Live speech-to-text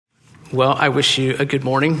Well, I wish you a good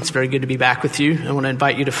morning. It's very good to be back with you. I want to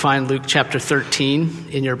invite you to find Luke chapter 13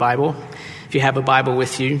 in your Bible. If you have a Bible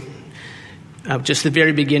with you, just the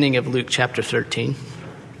very beginning of Luke chapter 13.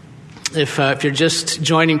 If you're just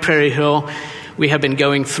joining Prairie Hill, we have been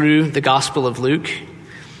going through the Gospel of Luke,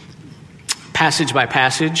 passage by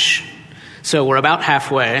passage. So we're about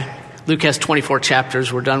halfway. Luke has 24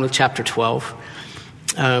 chapters. We're done with chapter 12.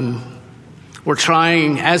 We're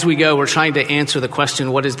trying to answer the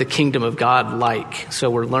question, what is the kingdom of God like?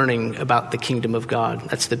 So we're learning about the kingdom of God.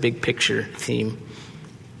 That's the big picture theme.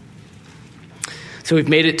 So we've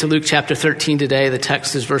made it to Luke chapter 13 today. The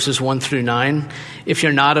text is verses 1 through 9. If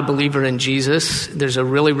you're not a believer in Jesus, there's a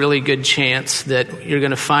really, really good chance that you're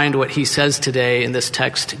going to find what he says today in this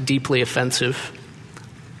text deeply offensive.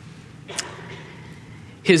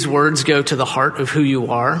 His words go to the heart of who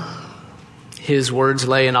you are. His words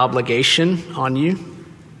lay an obligation on you,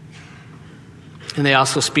 and they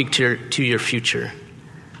also speak to your future.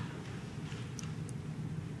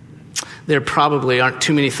 There probably aren't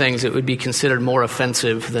too many things that would be considered more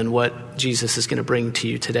offensive than what Jesus is going to bring to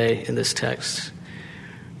you today in this text.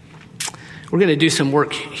 We're going to do some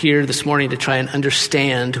work here this morning to try and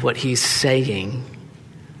understand what he's saying.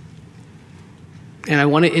 And I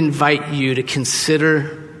want to invite you to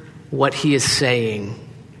consider what he is saying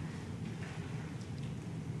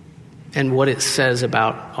and what it says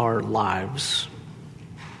about our lives.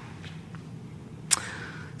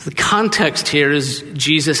 The context here is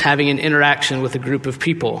Jesus having an interaction with a group of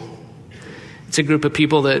people. It's a group of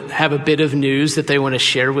people that have a bit of news that they want to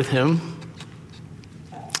share with him.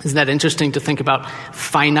 Isn't that interesting to think about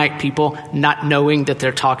finite people not knowing that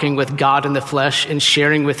they're talking with God in the flesh and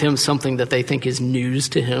sharing with him something that they think is news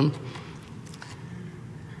to him?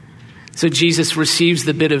 So Jesus receives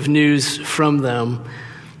the bit of news from them,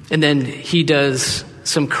 and then he does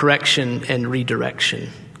some correction and redirection.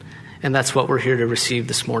 And that's what we're here to receive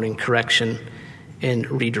this morning, correction and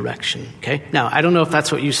redirection. Okay? Now, I don't know if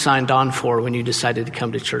that's what you signed on for when you decided to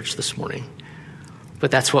come to church this morning.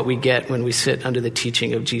 But that's what we get when we sit under the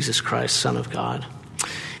teaching of Jesus Christ, Son of God.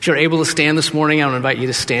 If you're able to stand this morning, I want to invite you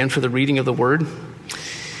to stand for the reading of the word.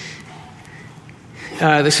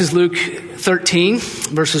 This is Luke 13,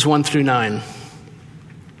 verses 1 through 9.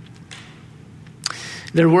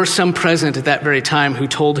 There were some present at that very time who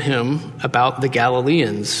told him about the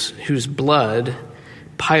Galileans, whose blood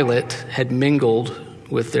Pilate had mingled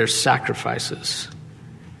with their sacrifices.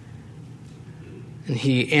 And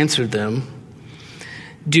he answered them,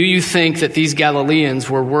 "Do you think that these Galileans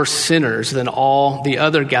were worse sinners than all the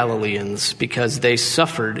other Galileans because they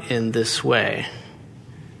suffered in this way?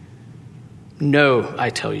 No, I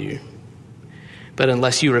tell you. But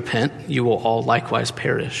unless you repent, you will all likewise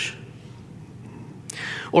perish.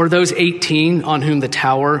 Or those 18 on whom the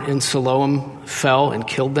tower in Siloam fell and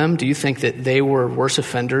killed them, do you think that they were worse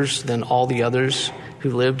offenders than all the others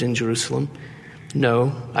who lived in Jerusalem?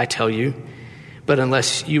 No, I tell you. But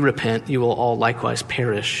unless you repent, you will all likewise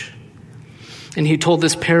perish." And he told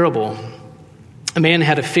this parable. A man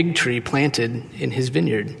had a fig tree planted in his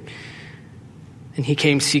vineyard, and he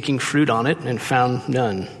came seeking fruit on it and found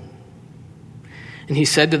none. And he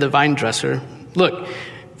said to the vine dresser, "Look,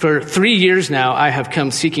 for 3 years now I have come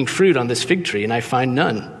seeking fruit on this fig tree, and I find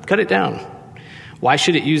none. Cut it down. Why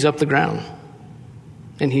should it use up the ground?"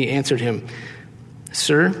 And he answered him,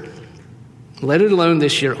 "Sir, let it alone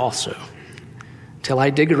this year also, till I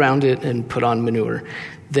dig around it and put on manure.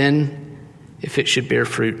 Then, if it should bear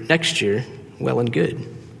fruit next year, well and good.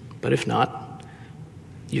 But if not,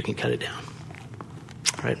 you can cut it down."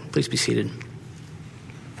 All right, please be seated.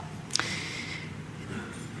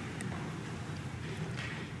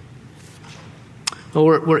 Well,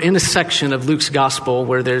 we're in a section of Luke's gospel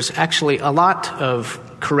where there's actually a lot of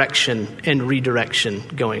correction and redirection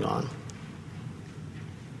going on.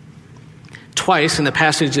 Twice in the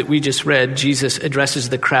passage that we just read, Jesus addresses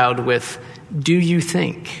the crowd with, "Do you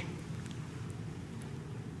think?"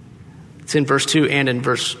 It's in verse 2 and in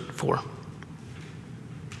verse 4.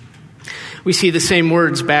 We see the same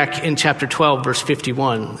words back in chapter 12, verse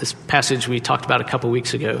 51, this passage we talked about a couple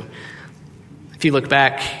weeks ago. If you look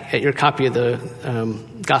back at your copy of the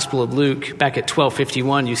Gospel of Luke, back at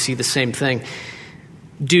 12:51, you see the same thing.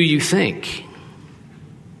 Do you think?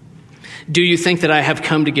 Do you think that I have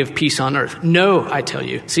come to give peace on earth? No, I tell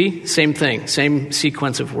you. See, same thing, same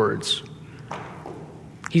sequence of words.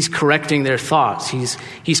 He's correcting their thoughts.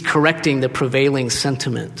 He's correcting the prevailing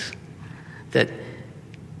sentiment that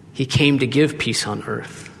he came to give peace on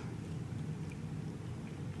earth.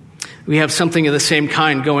 We have something of the same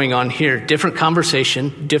kind going on here. Different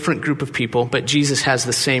conversation, different group of people, but Jesus has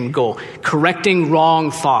the same goal. Correcting wrong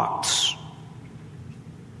thoughts.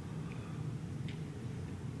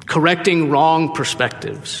 correcting wrong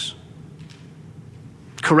perspectives,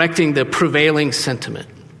 correcting the prevailing sentiment.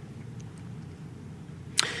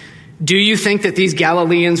 Do you think that these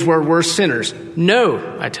Galileans were worse sinners?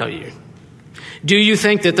 No, I tell you. Do you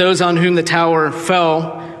think that those on whom the tower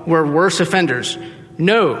fell were worse offenders?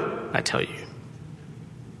 No, I tell you.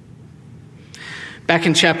 Back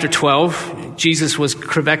in chapter 12, Jesus was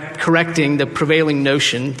correcting the prevailing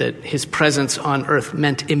notion that his presence on earth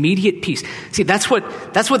meant immediate peace. See, that's what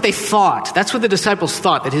they thought. That's what the disciples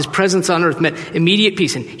thought, that his presence on earth meant immediate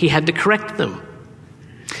peace, and he had to correct them.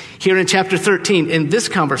 Here in chapter 13, in this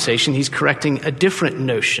conversation, he's correcting a different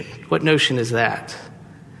notion. What notion is that?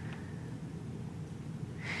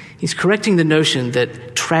 He's correcting the notion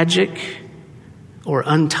that tragic or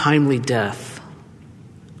untimely death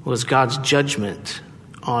was God's judgment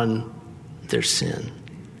on their sin.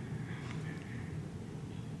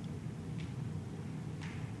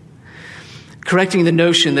 Correcting the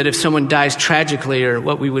notion that if someone dies tragically or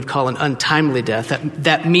what we would call an untimely death,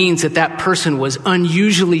 that means that person was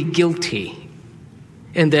unusually guilty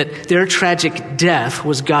and that their tragic death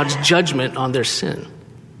was God's judgment on their sin.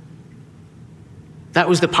 That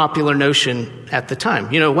was the popular notion at the time.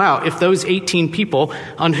 Wow, if those 18 people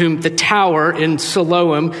on whom the tower in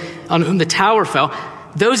Siloam, on whom the tower fell,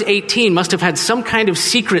 those 18 must have had some kind of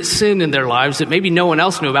secret sin in their lives that maybe no one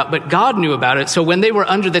else knew about, but God knew about it. So when they were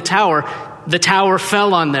under the tower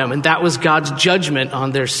fell on them, and that was God's judgment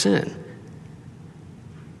on their sin.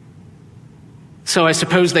 So I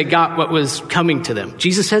suppose they got what was coming to them.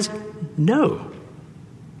 Jesus says, no.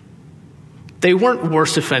 They weren't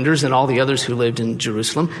worse offenders than all the others who lived in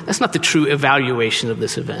Jerusalem. That's not the true evaluation of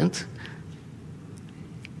this event.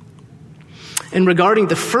 And regarding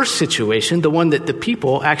the first situation, the one that the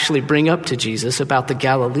people actually bring up to Jesus about the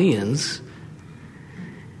Galileans,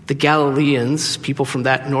 people from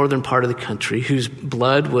that northern part of the country whose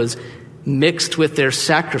blood was mixed with their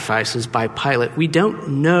sacrifices by Pilate, we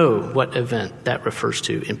don't know what event that refers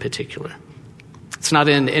to in particular. It's not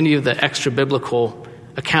in any of the extra biblical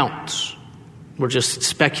accounts. We're just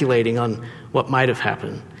speculating on what might have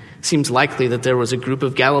happened. It seems likely that there was a group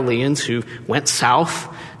of Galileans who went south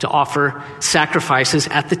to offer sacrifices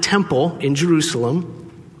at the temple in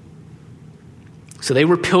Jerusalem. So they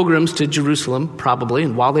were pilgrims to Jerusalem, probably,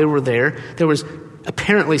 and while they were there was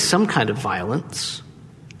apparently some kind of violence,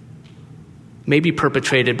 maybe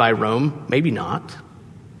perpetrated by Rome, maybe not.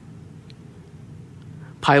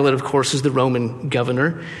 Pilate, of course, is the Roman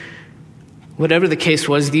governor. Whatever the case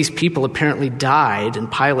was, these people apparently died,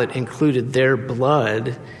 and Pilate included their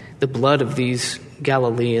blood, the blood of these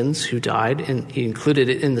Galileans who died, and he included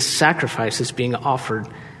it in the sacrifices being offered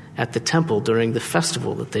at the temple during the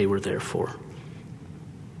festival that they were there for.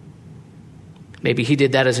 Maybe he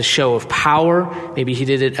did that as a show of power. Maybe he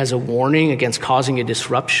did it as a warning against causing a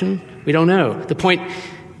disruption. We don't know.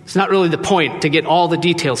 It's not really the point to get all the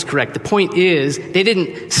details correct. The point is they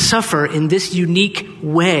didn't suffer in this unique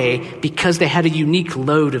way because they had a unique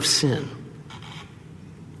load of sin.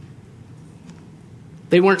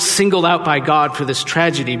 They weren't singled out by God for this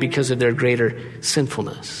tragedy because of their greater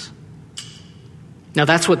sinfulness. Now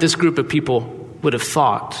that's what this group of people would have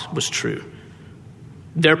thought was true.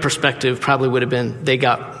 Their perspective probably would have been they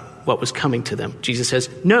got what was coming to them. Jesus says,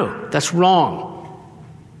 no, that's wrong.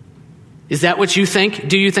 Is that what you think?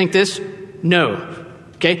 Do you think this? No.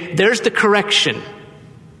 Okay, there's the correction.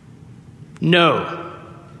 No.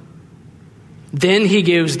 Then he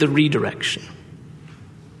gives the redirection.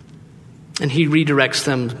 And he redirects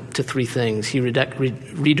them to three things. He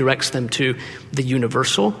redirects them to the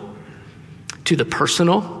universal, to the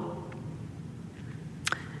personal,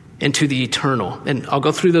 and to the eternal. And I'll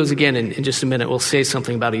go through those again in just a minute. We'll say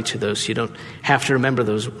something about each of those, so you don't have to remember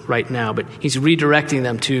those right now. But he's redirecting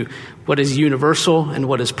them to what is universal and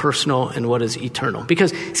what is personal and what is eternal.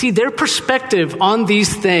 Because, see, their perspective on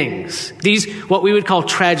these things, these what we would call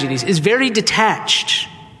tragedies, is very detached.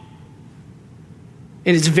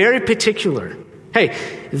 And it's very particular. Hey,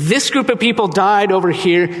 this group of people died over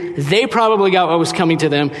here. They probably got what was coming to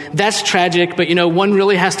them. That's tragic, but one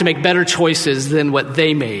really has to make better choices than what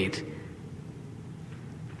they made.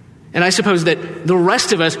 And I suppose that the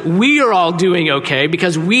rest of us, we are all doing okay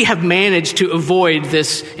because we have managed to avoid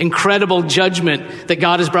this incredible judgment that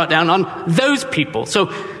God has brought down on those people.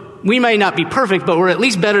 So we may not be perfect, but we're at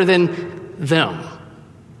least better than them.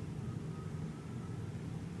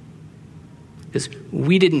 Because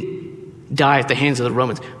we didn't die at the hands of the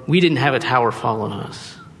Romans. We didn't have a tower fall on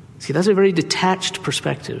us. See, that's a very detached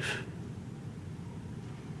perspective.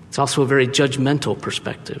 It's also a very judgmental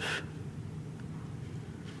perspective.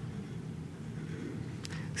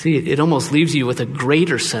 See, it almost leaves you with a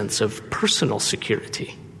greater sense of personal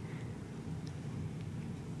security.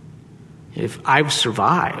 If I've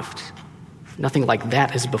survived, nothing like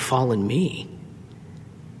that has befallen me,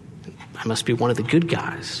 I must be one of the good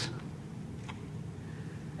guys.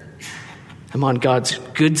 I'm on God's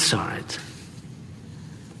good side.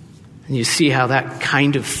 And you see how that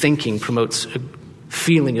kind of thinking promotes a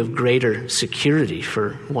feeling of greater security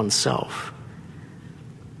for oneself.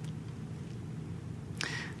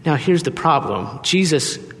 Now, here's the problem.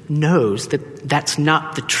 Jesus knows that that's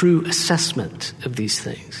not the true assessment of these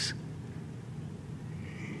things.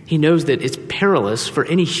 He knows that it's perilous for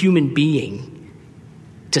any human being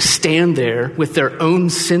to stand there with their own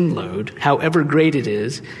sin load, however great it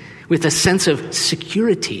is, with a sense of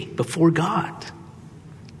security before God.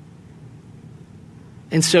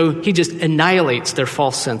 And so he just annihilates their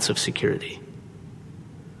false sense of security.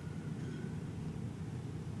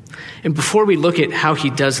 And before we look at how he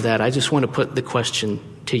does that, I just want to put the question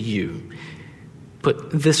to you. Put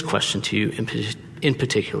this question to you in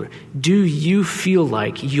particular. Do you feel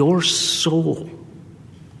like your soul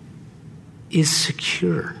is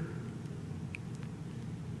secure?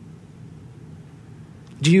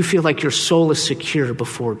 Do you feel like your soul is secure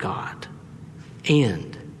before God?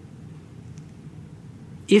 And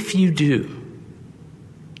if you do,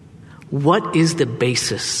 what is the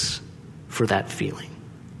basis for that feeling?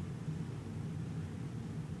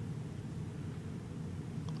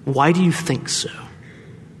 Why do you think so?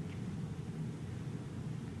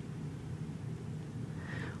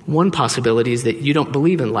 One possibility is that you don't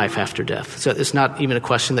believe in life after death. So it's not even a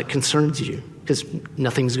question that concerns you because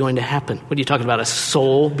nothing's going to happen. What are you talking about? A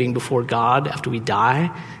soul being before God after we die?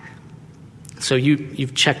 So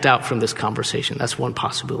you've checked out from this conversation. That's one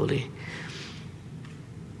possibility.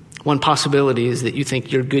 One possibility is that you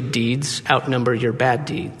think your good deeds outnumber your bad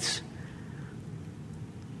deeds.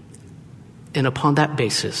 And upon that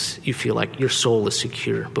basis, you feel like your soul is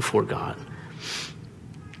secure before God.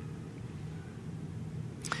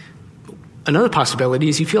 Another possibility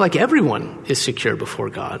is you feel like everyone is secure before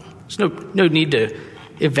God. There's no need to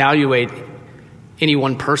evaluate any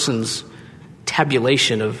one person's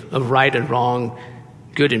tabulation of right and wrong,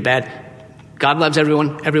 good and bad. God loves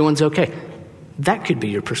everyone. Everyone's okay. That could be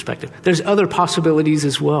your perspective. There's other possibilities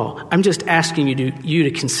as well. I'm just asking you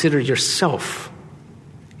to consider yourself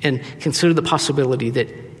and consider the possibility that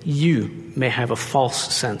you may have a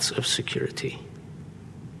false sense of security.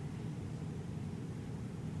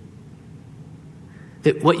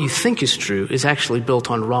 That what you think is true is actually built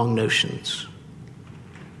on wrong notions.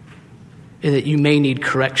 And that you may need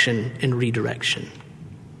correction and redirection,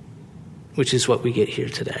 which is what we get here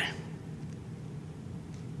today.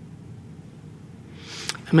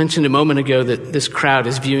 I mentioned a moment ago that this crowd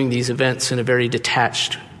is viewing these events in a very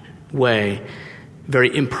detached way,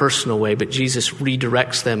 very impersonal way, but Jesus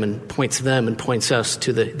redirects them and points us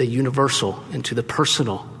to the universal and to the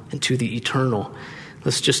personal and to the eternal.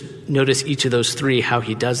 Let's just notice each of those three, how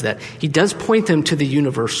he does that. He does point them to the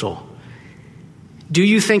universal. Do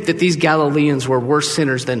you think that these Galileans were worse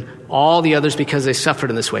sinners than all the others because they suffered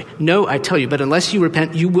in this way? No, I tell you, but unless you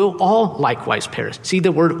repent, you will all likewise perish. See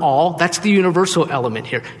the word all? That's the universal element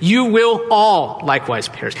here. You will all likewise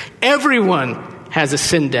perish. Everyone has a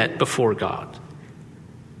sin debt before God.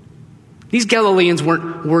 These Galileans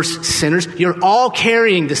weren't worse sinners. You're all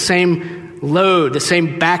carrying the same load, the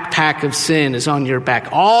same backpack of sin is on your back.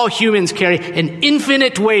 All humans carry an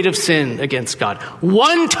infinite weight of sin against God.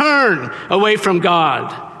 One turn away from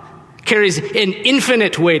God carries an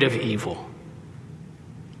infinite weight of evil.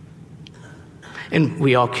 And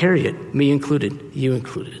we all carry it, me included, you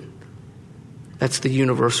included. That's the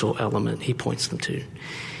universal element he points them to.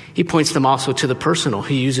 He points them also to the personal.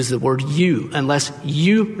 He uses the word you, unless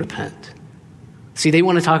you repent. See, they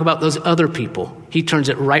want to talk about those other people. He turns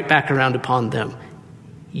it right back around upon them.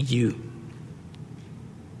 You.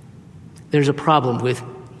 There's a problem with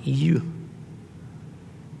you.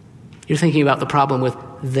 You're thinking about the problem with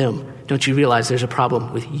them. Don't you realize there's a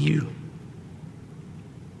problem with you?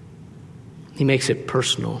 He makes it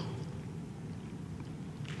personal.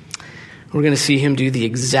 We're going to see him do the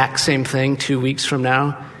exact same thing 2 weeks from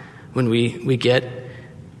now when we get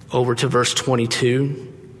over to verse 22.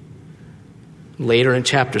 Later in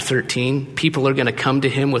chapter 13, people are going to come to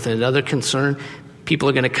him with another concern. People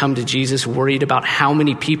are going to come to Jesus worried about how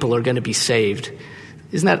many people are going to be saved.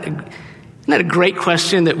 Isn't that a great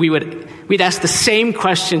question that we'd ask the same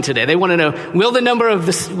question today? They want to know, will the number of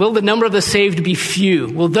the saved be few?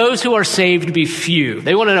 Will those who are saved be few?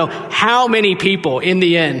 They want to know how many people in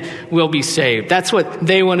the end will be saved. That's what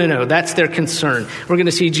they want to know. That's their concern. We're going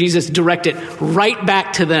to see Jesus direct it right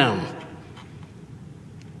back to them.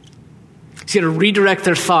 He's going to redirect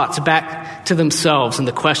their thoughts back to themselves and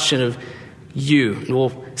the question of you. And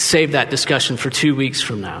we'll save that discussion for 2 weeks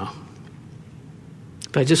from now.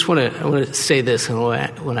 But I just want to say this, and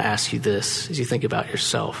I want to ask you this as you think about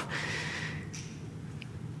yourself.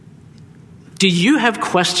 Do you have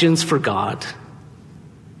questions for God?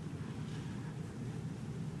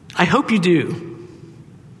 I hope you do.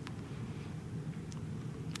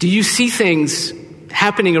 Do you see things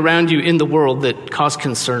happening around you in the world that cause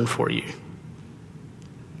concern for you?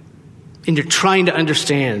 And you're trying to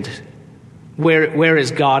understand where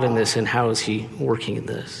is God in this and how is he working in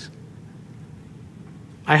this?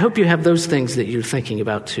 I hope you have those things that you're thinking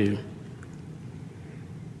about too.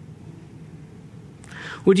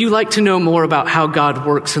 Would you like to know more about how God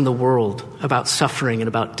works in the world, about suffering and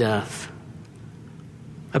about death,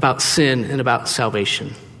 about sin and about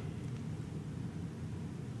salvation?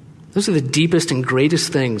 Those are the deepest and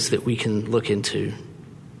greatest things that we can look into.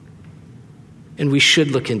 And we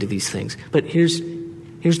should look into these things. But here's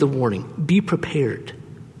the warning. Be prepared.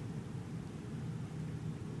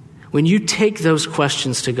 When you take those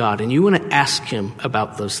questions to God and you want to ask him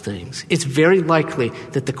about those things, it's very likely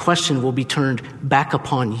that the question will be turned back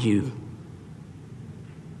upon you.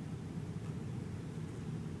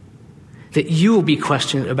 That you will be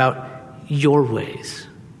questioned about your ways.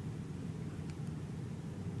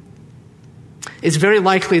 It's very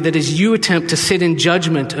likely that as you attempt to sit in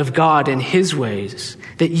judgment of God and his ways,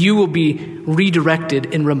 that you will be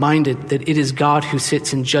redirected and reminded that it is God who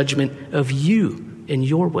sits in judgment of you in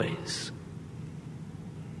your ways.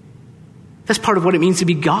 That's part of what it means to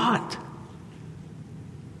be God.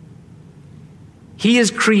 He is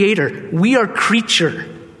creator. We are creature.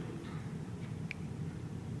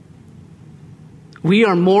 We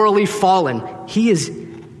are morally fallen. He is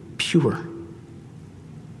pure.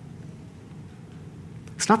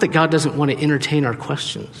 It's not that God doesn't want to entertain our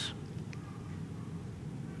questions.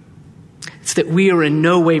 It's that we are in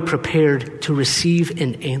no way prepared to receive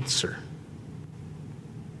an answer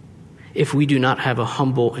if we do not have a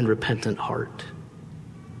humble and repentant heart.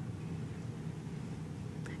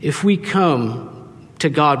 If we come to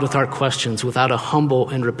God with our questions without a humble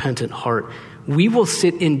and repentant heart, we will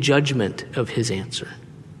sit in judgment of his answer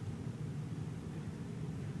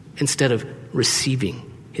instead of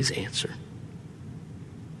receiving his answer.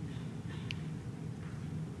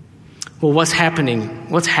 Well, what's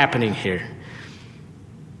happening here?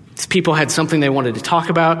 These people had something they wanted to talk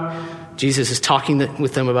about. Jesus is talking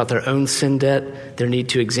with them about their own sin debt, their need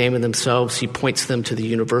to examine themselves. He points them to the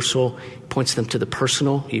universal, points them to the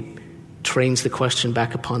personal. He trains the question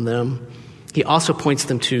back upon them. He also points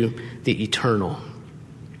them to the eternal.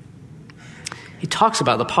 He talks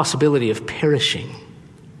about the possibility of perishing.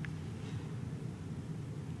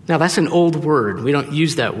 Now, that's an old word. We don't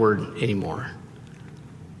use that word anymore.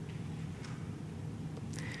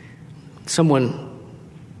 Someone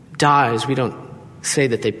dies, we don't say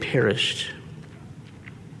that they perished.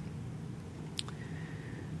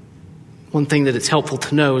 One thing that it's helpful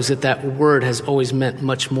to know is that that word has always meant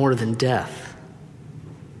much more than death.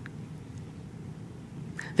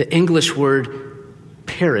 The English word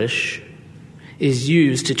perish is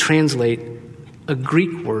used to translate a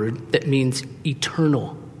Greek word that means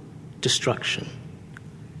eternal destruction,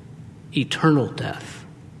 eternal death.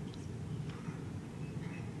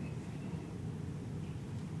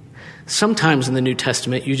 Sometimes in the New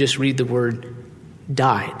Testament, you just read the word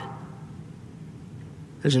died.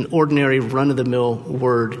 There's an ordinary run-of-the-mill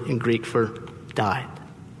word in Greek for died.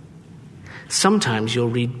 Sometimes you'll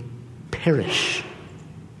read perish.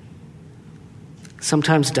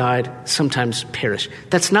 Sometimes died, sometimes perish.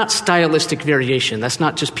 That's not stylistic variation. That's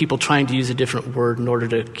not just people trying to use a different word in order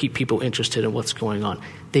to keep people interested in what's going on.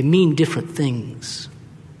 They mean different things.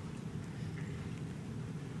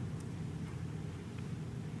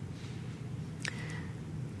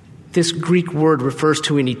 This Greek word refers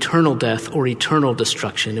to an eternal death or eternal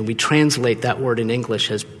destruction, and we translate that word in English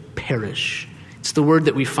as perish. It's the word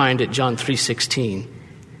that we find at John 3:16.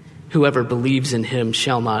 Whoever believes in him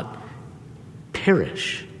shall not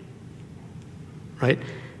perish. Right?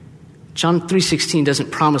 John 3:16 doesn't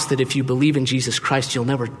promise that if you believe in Jesus Christ, you'll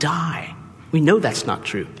never die. We know that's not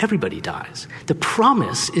true. Everybody dies. The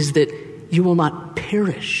promise is that you will not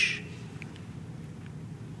perish.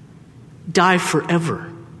 Die forever.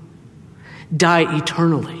 Die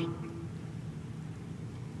eternally.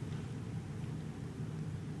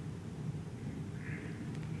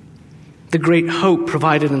 The great hope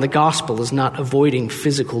provided in the gospel is not avoiding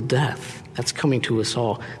physical death. That's coming to us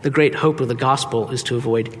all. The great hope of the gospel is to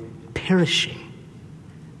avoid perishing,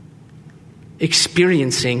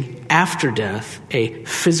 experiencing after death a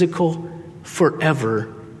physical,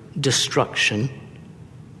 forever destruction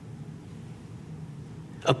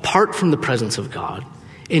apart from the presence of God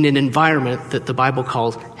in an environment that the Bible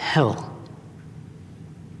calls hell.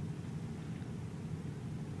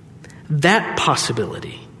 That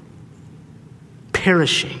possibility,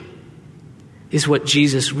 perishing, is what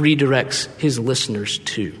Jesus redirects his listeners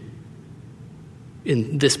to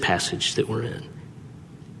in this passage that we're in.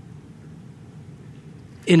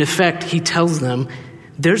 In effect, he tells them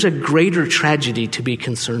there's a greater tragedy to be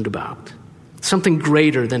concerned about, something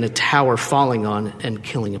greater than a tower falling on and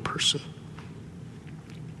killing a person.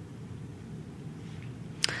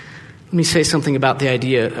 Let me say something about the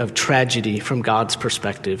idea of tragedy from God's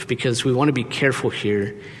perspective, because we want to be careful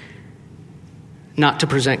here not to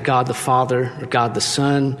present God the Father or God the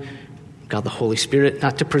Son, God the Holy Spirit,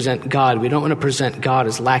 not to present God. We don't want to present God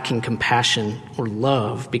as lacking compassion or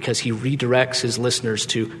love because he redirects his listeners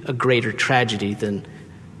to a greater tragedy than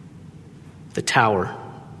the tower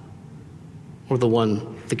or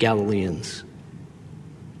the Galileans.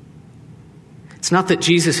 It's not that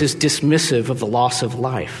Jesus is dismissive of the loss of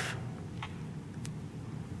life.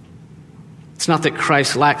 It's not that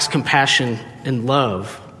Christ lacks compassion and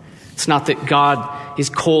love. It's not that God is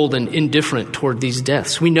cold and indifferent toward these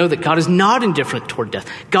deaths. We know that God is not indifferent toward death.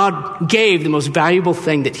 God gave the most valuable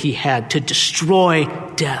thing that he had to destroy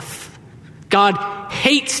death. God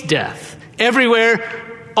hates death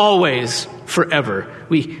everywhere, always, forever.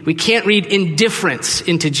 We can't read indifference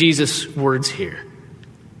into Jesus' words here,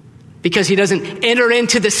 because he doesn't enter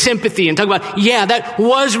into the sympathy and talk about, yeah, that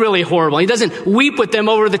was really horrible. He doesn't weep with them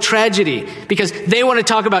over the tragedy because they want to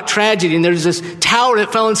talk about tragedy. And there's this tower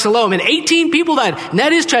that fell in Siloam and 18 people died. And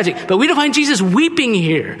that is tragic. But we don't find Jesus weeping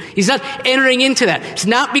here. He's not entering into that. It's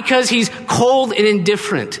not because he's cold and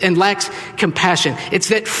indifferent and lacks compassion. It's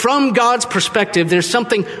that from God's perspective, there's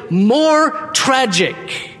something more tragic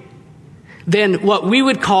than what we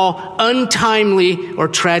would call untimely or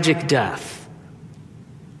tragic death.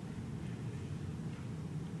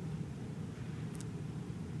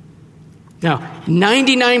 Now,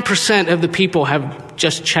 99% of the people have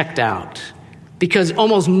just checked out because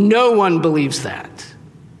almost no one believes that.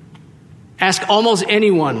 Ask almost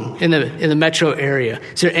anyone in the metro area,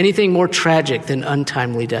 is there anything more tragic than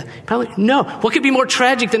untimely death? Probably no. What could be more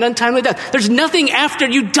tragic than untimely death? There's nothing after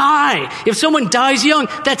you die. If someone dies young,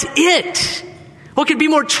 that's it. What could be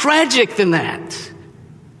more tragic than that?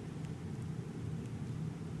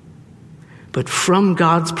 But from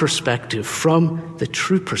God's perspective, from the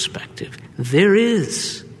true perspective, there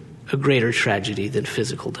is a greater tragedy than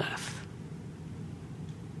physical death.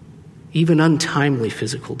 Even untimely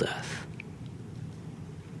physical death.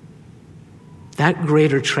 That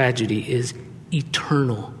greater tragedy is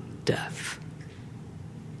eternal death.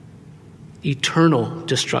 Eternal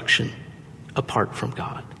destruction apart from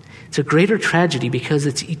God. It's a greater tragedy because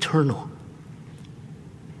it's eternal.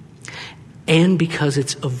 And because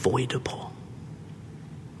it's avoidable.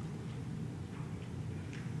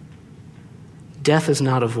 Death is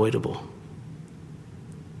not avoidable.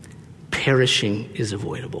 Perishing is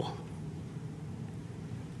avoidable.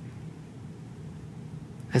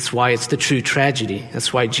 That's why it's the true tragedy.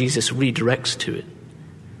 That's why Jesus redirects to it.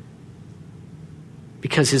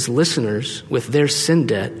 Because his listeners, with their sin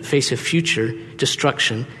debt, face a future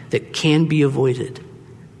destruction that can be avoided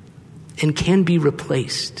and can be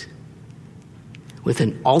replaced with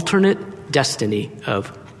an alternate destiny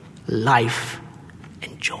of life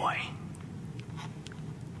and joy.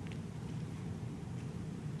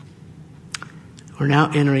 We're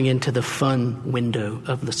now entering into the fun window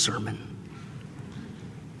of the sermon.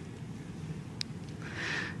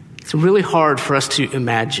 It's really hard for us to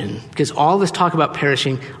imagine because all this talk about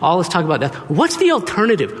perishing, all this talk about death, what's the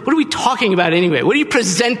alternative? What are we talking about anyway? What are you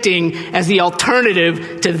presenting as the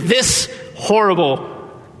alternative to this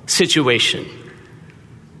horrible situation?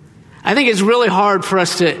 I think it's really hard for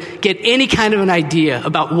us to get any kind of an idea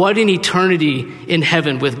about what an eternity in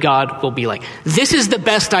heaven with God will be like. This is the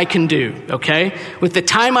best I can do, okay? With the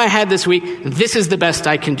time I had this week, this is the best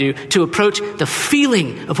I can do to approach the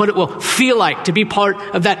feeling of what it will feel like to be part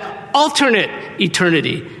of that alternate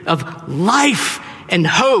eternity of life and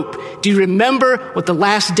hope. Do you remember what the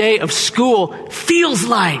last day of school feels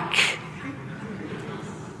like?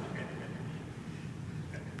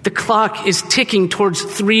 The clock is ticking towards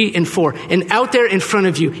 3 and 4. And out there in front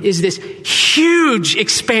of you is this huge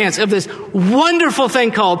expanse of this wonderful thing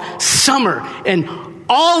called summer. And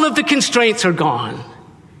all of the constraints are gone.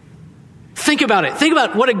 Think about it. Think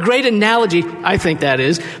about what a great analogy, I think that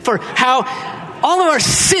is, for how all of our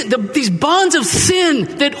sin, these bonds of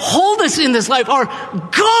sin that hold us in this life are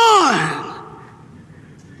gone.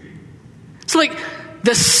 It's like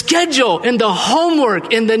the schedule and the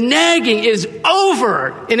homework and the nagging is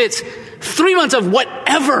over, and it's 3 months of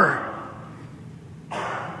whatever.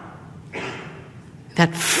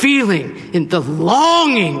 That feeling and the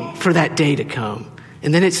longing for that day to come.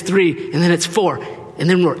 And then it's 3, and then it's 4, and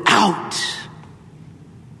then we're out.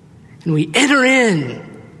 And we enter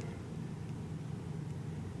in.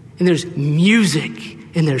 And there's music,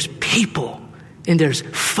 and there's people, and there's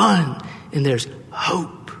fun, and there's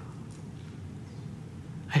hope.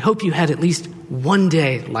 I hope you had at least one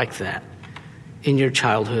day like that in your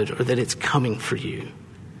childhood, or that it's coming for you.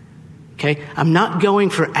 Okay? I'm not going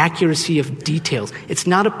for accuracy of details. It's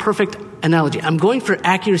not a perfect analogy. I'm going for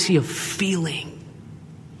accuracy of feeling.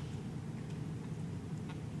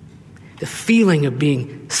 The feeling of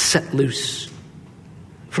being set loose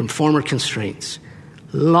from former constraints,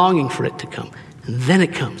 longing for it to come. And then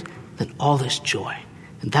it comes, then all this joy.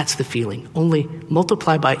 And that's the feeling, only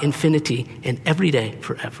multiplied by infinity and every day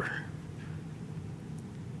forever.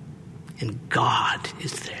 And God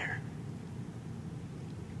is there.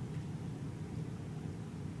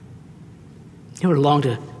 You ever long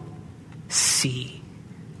to see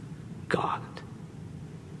God?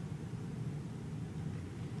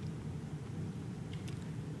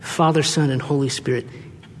 Father, Son, and Holy Spirit,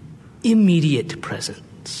 immediate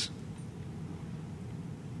presence.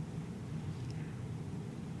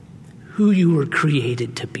 Who you were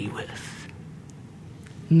created to be with.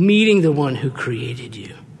 Meeting the one who created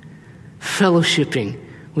you. Fellowshipping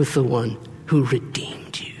with the one who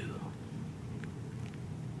redeemed you.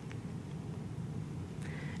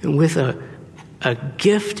 And with a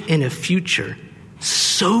gift and a future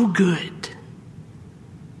so good.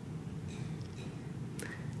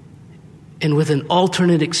 And with an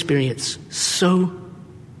alternate experience so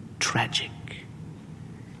tragic.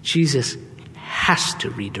 Jesus has to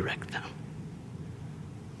redirect them.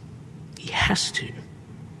 He has to.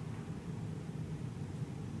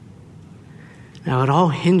 Now, it all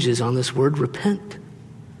hinges on this word repent.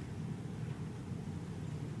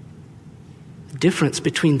 The difference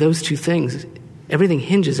between those two things, everything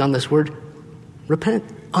hinges on this word repent,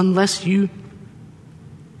 unless you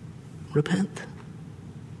repent.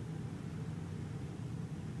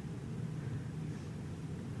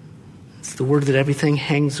 It's the word that everything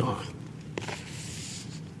hangs on.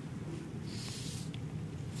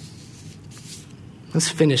 Let's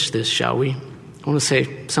finish this, shall we? I want to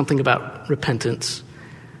say something about repentance.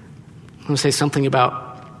 I want to say something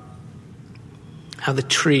about how the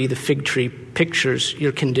fig tree, pictures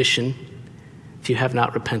your condition if you have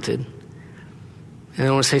not repented. And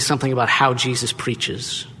I want to say something about how Jesus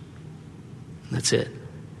preaches. That's it.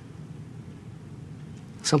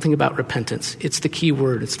 Something about repentance. It's the key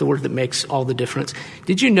word. It's the word that makes all the difference.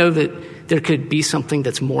 Did you know that there could be something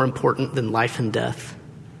that's more important than life and death?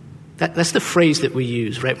 That's the phrase that we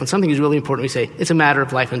use, right? When something is really important, we say, it's a matter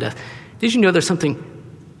of life and death. Did you know there's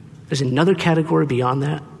another category beyond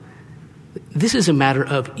that? This is a matter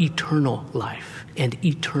of eternal life and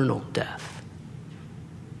eternal death.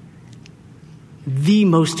 The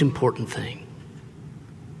most important thing.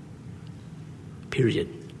 Period.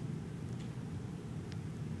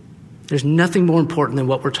 There's nothing more important than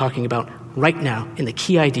what we're talking about right now, and the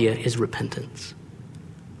key idea is repentance.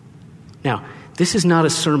 Now, this is not a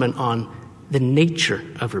sermon on the nature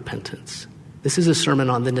of repentance. This is a sermon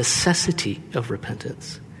on the necessity of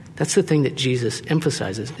repentance. That's the thing that Jesus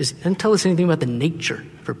emphasizes. It doesn't tell us anything about the nature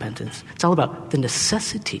of repentance. It's all about the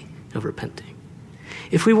necessity of repenting.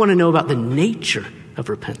 If we want to know about the nature of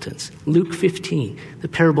repentance, Luke 15, the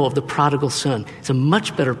parable of the prodigal son, is a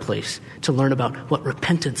much better place to learn about what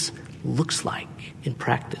repentance looks like in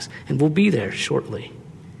practice. And we'll be there shortly.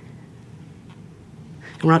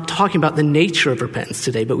 And we're not talking about the nature of repentance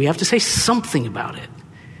today, but we have to say something about it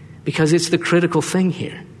because it's the critical thing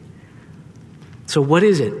here. So what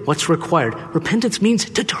is it? What's required? Repentance means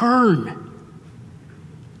to turn.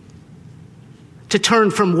 To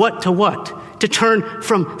turn from what to what? To turn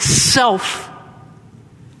from self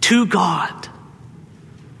to God.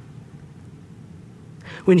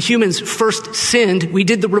 When humans first sinned, we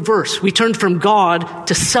did the reverse. We turned from God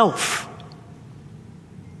to self.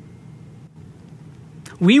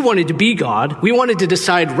 We wanted to be God. We wanted to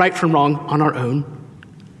decide right from wrong on our own.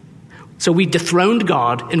 So we dethroned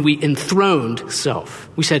God and we enthroned self.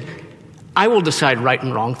 We said, I will decide right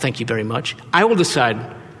and wrong. Thank you very much. I will decide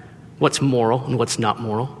what's moral and what's not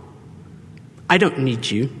moral. I don't need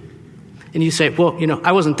you. And you say, well,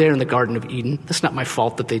 I wasn't there in the Garden of Eden. That's not my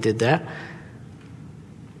fault that they did that.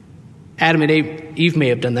 Adam and Eve may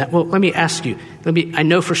have done that. Well, let me ask you. I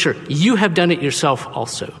know for sure. You have done it yourself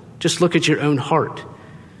also. Just look at your own heart.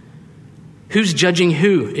 Who's judging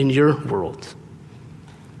who in your world?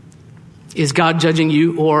 Is God judging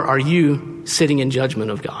you, or are you sitting in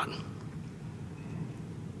judgment of God?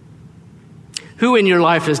 Who in your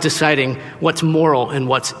life is deciding what's moral and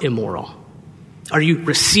what's immoral? Are you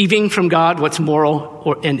receiving from God what's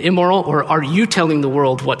moral and immoral, or are you telling the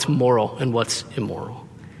world what's moral and what's immoral?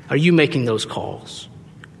 Are you making those calls?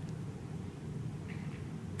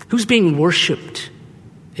 Who's being worshiped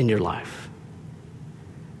in your life?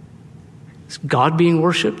 Is God being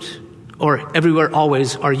worshiped? Or everywhere,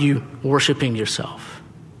 always, are you worshiping yourself?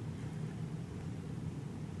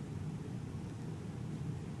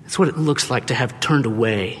 That's what it looks like to have turned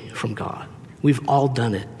away from God. We've all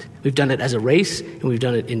done it. We've done it as a race, and we've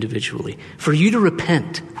done it individually. For you to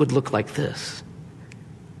repent would look like this.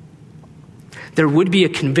 There would be a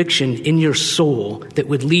conviction in your soul that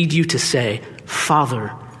would lead you to say,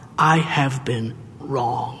 Father, I have been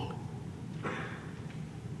wrong.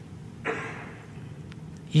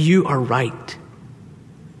 You are right.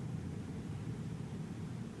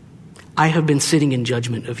 I have been sitting in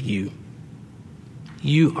judgment of you.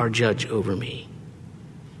 You are judge over me.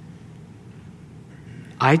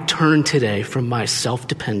 I turn today from my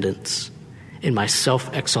self-dependence and my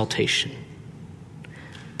self-exaltation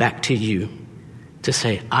back to you to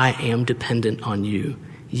say, I am dependent on you.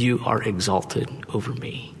 You are exalted over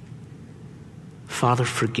me. Father,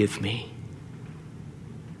 forgive me,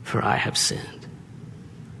 for I have sinned.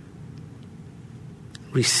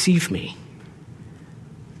 Receive me,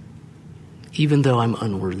 even though I'm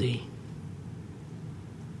unworthy.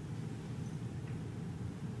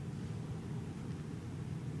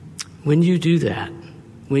 When you do that,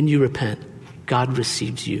 when you repent, God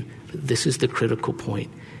receives you. This is the critical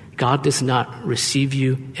point. God does not receive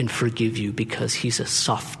you and forgive you because he's a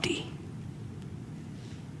softie.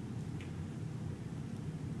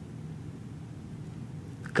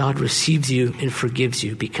 God receives you and forgives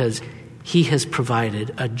you because he has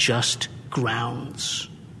provided a just grounds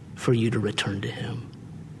for you to return to him.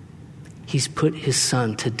 He's put his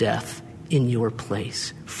son to death in your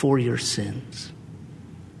place for your sins.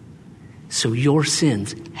 So your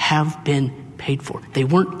sins have been paid for. They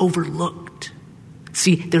weren't overlooked.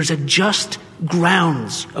 See, there's a just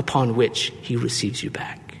grounds upon which he receives you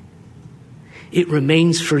back. It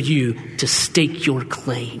remains for you to stake your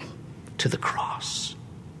claim to the cross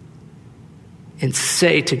and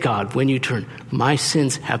say to God, when you turn, my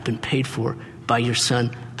sins have been paid for by your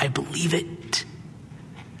son. I believe it.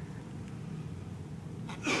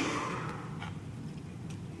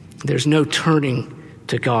 There's no turning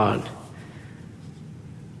to God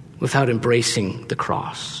without embracing the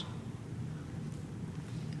cross.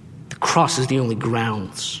 The cross is the only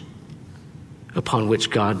grounds upon which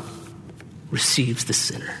God receives the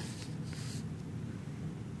sinner.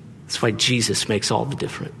 That's why Jesus makes all the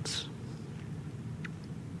difference.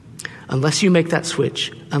 Unless you make that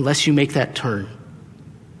switch, unless you make that turn,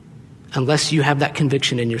 unless you have that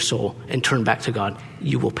conviction in your soul and turn back to God,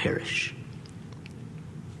 you will perish.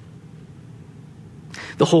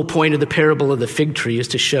 The whole point of the parable of the fig tree is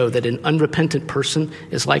to show that an unrepentant person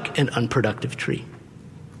is like an unproductive tree.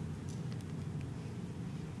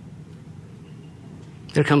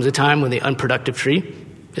 There comes a time when the unproductive tree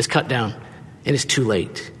is cut down and it's too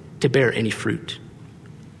late to bear any fruit.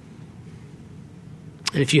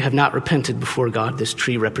 And if you have not repented before God, this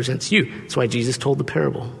tree represents you. That's why Jesus told the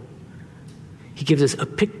parable. He gives us a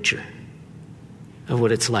picture of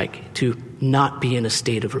what it's like to not be in a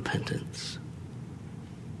state of repentance.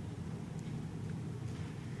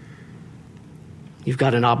 You've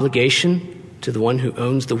got an obligation to the one who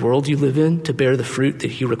owns the world you live in to bear the fruit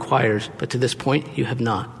that he requires. But to this point, you have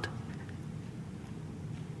not.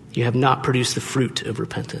 You have not produced the fruit of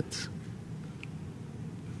repentance.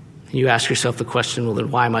 And you ask yourself the question, well,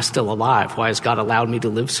 then why am I still alive? Why has God allowed me to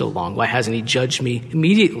live so long? Why hasn't he judged me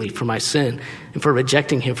immediately for my sin and for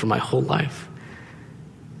rejecting him for my whole life?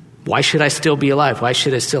 Why should I still be alive? Why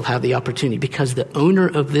should I still have the opportunity? Because the owner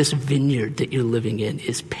of this vineyard that you're living in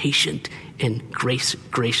is patient and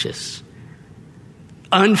gracious.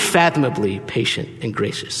 Unfathomably patient and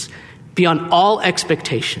gracious. Beyond all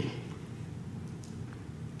expectation.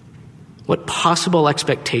 What possible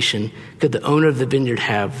expectation could the owner of the vineyard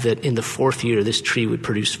have that in the 4th year this tree would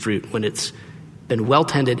produce fruit when it's been well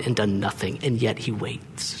tended and done nothing, and yet he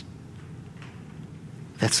waits?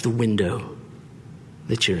 That's the window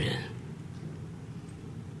that you're in.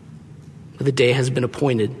 But the day has been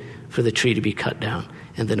appointed for the tree to be cut down,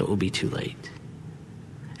 and then it will be too late.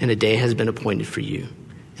 And a day has been appointed for you,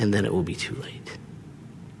 and then it will be too late.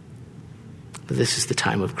 But this is the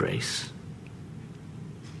time of grace.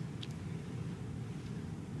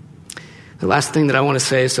 The last thing that I want to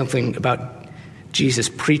say is something about Jesus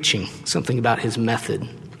preaching, something about his method.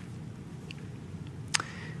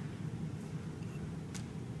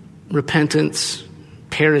 repentance,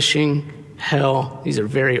 perishing, hell, these are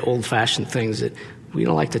very old-fashioned things that we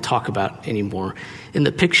don't like to talk about anymore. In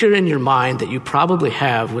the picture in your mind that you probably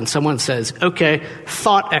have when someone says, okay,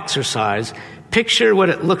 thought exercise, picture what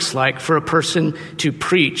it looks like for a person to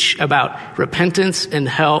preach about repentance and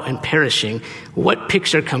hell and perishing. What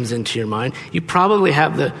picture comes into your mind? You probably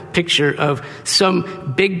have the picture of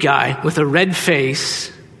some big guy with a red face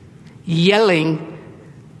yelling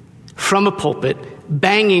from a pulpit,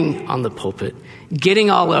 banging on the pulpit, getting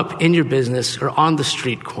all up in your business or on the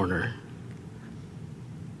street corner.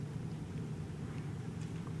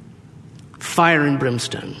 Fire and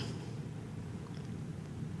brimstone.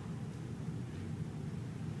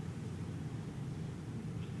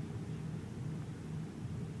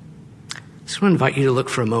 I just want to invite you to look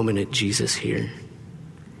for a moment at Jesus here.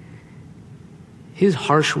 His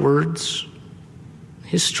harsh words,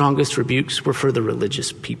 his strongest rebukes were for the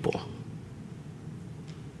religious people.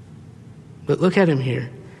 But look at him here.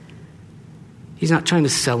 He's not trying to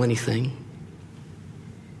sell anything.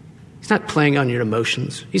 He's not playing on your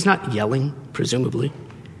emotions. He's not yelling, presumably.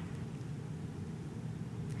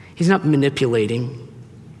 He's not manipulating.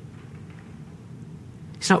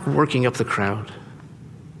 He's not working up the crowd.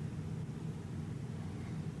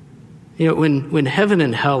 You know, when heaven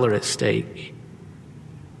and hell are at stake,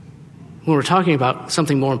 when we're talking about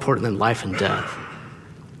something more important than life and death,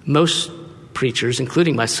 most preachers,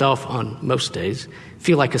 including myself on most days,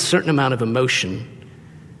 feel like a certain amount of emotion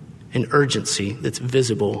and urgency that's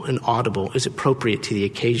visible and audible is appropriate to the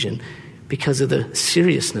occasion because of the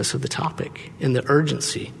seriousness of the topic and the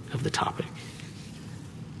urgency of the topic.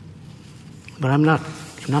 But I'm not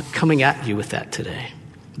coming at you with that today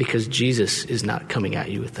because Jesus is not coming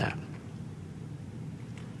at you with that.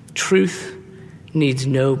 Truth needs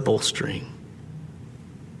no bolstering.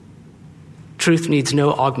 Truth needs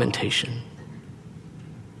no augmentation.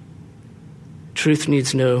 Truth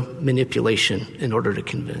needs no manipulation in order to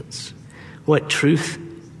convince. What truth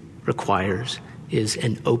requires is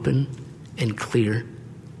an open and clear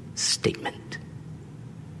statement.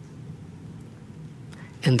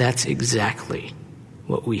 And that's exactly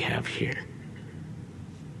what we have here.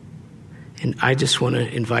 And I just want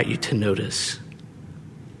to invite you to notice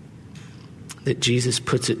that Jesus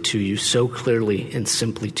puts it to you so clearly and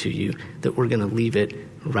simply to you that we're going to leave it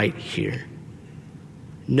right here.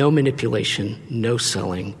 No manipulation, no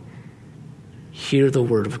selling. Hear the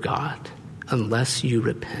word of God. Unless you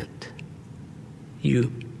repent,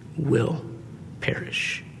 you will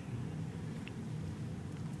perish.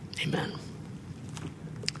 Amen.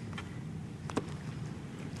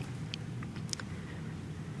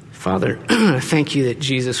 Father, thank you that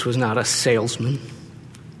Jesus was not a salesman.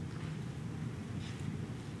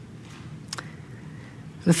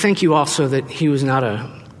 And thank you also that he was not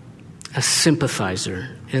a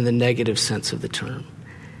sympathizer in the negative sense of the term.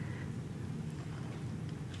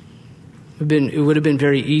 It would have been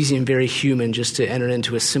very easy and very human just to enter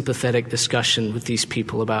into a sympathetic discussion with these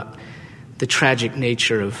people about the tragic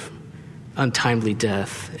nature of untimely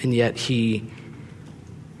death, and yet he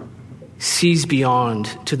sees beyond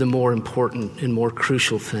to the more important and more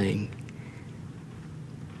crucial thing.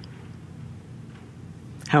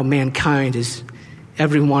 How mankind is,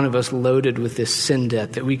 every one of us, loaded with this sin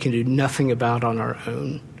debt that we can do nothing about on our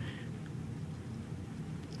own,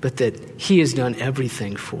 but that he has done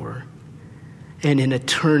everything for. And in a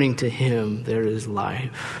turning to him, there is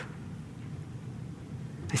life.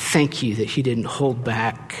 I thank you that he didn't hold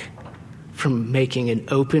back from making an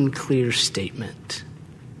open, clear statement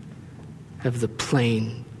of the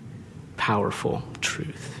plain, powerful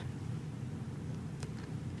truth.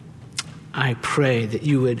 I pray that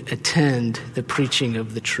you would attend the preaching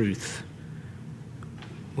of the truth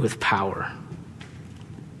with power,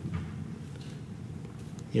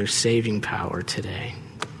 your saving power today.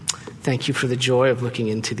 Thank you for the joy of looking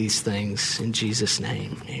into these things. In Jesus'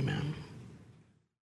 name, amen.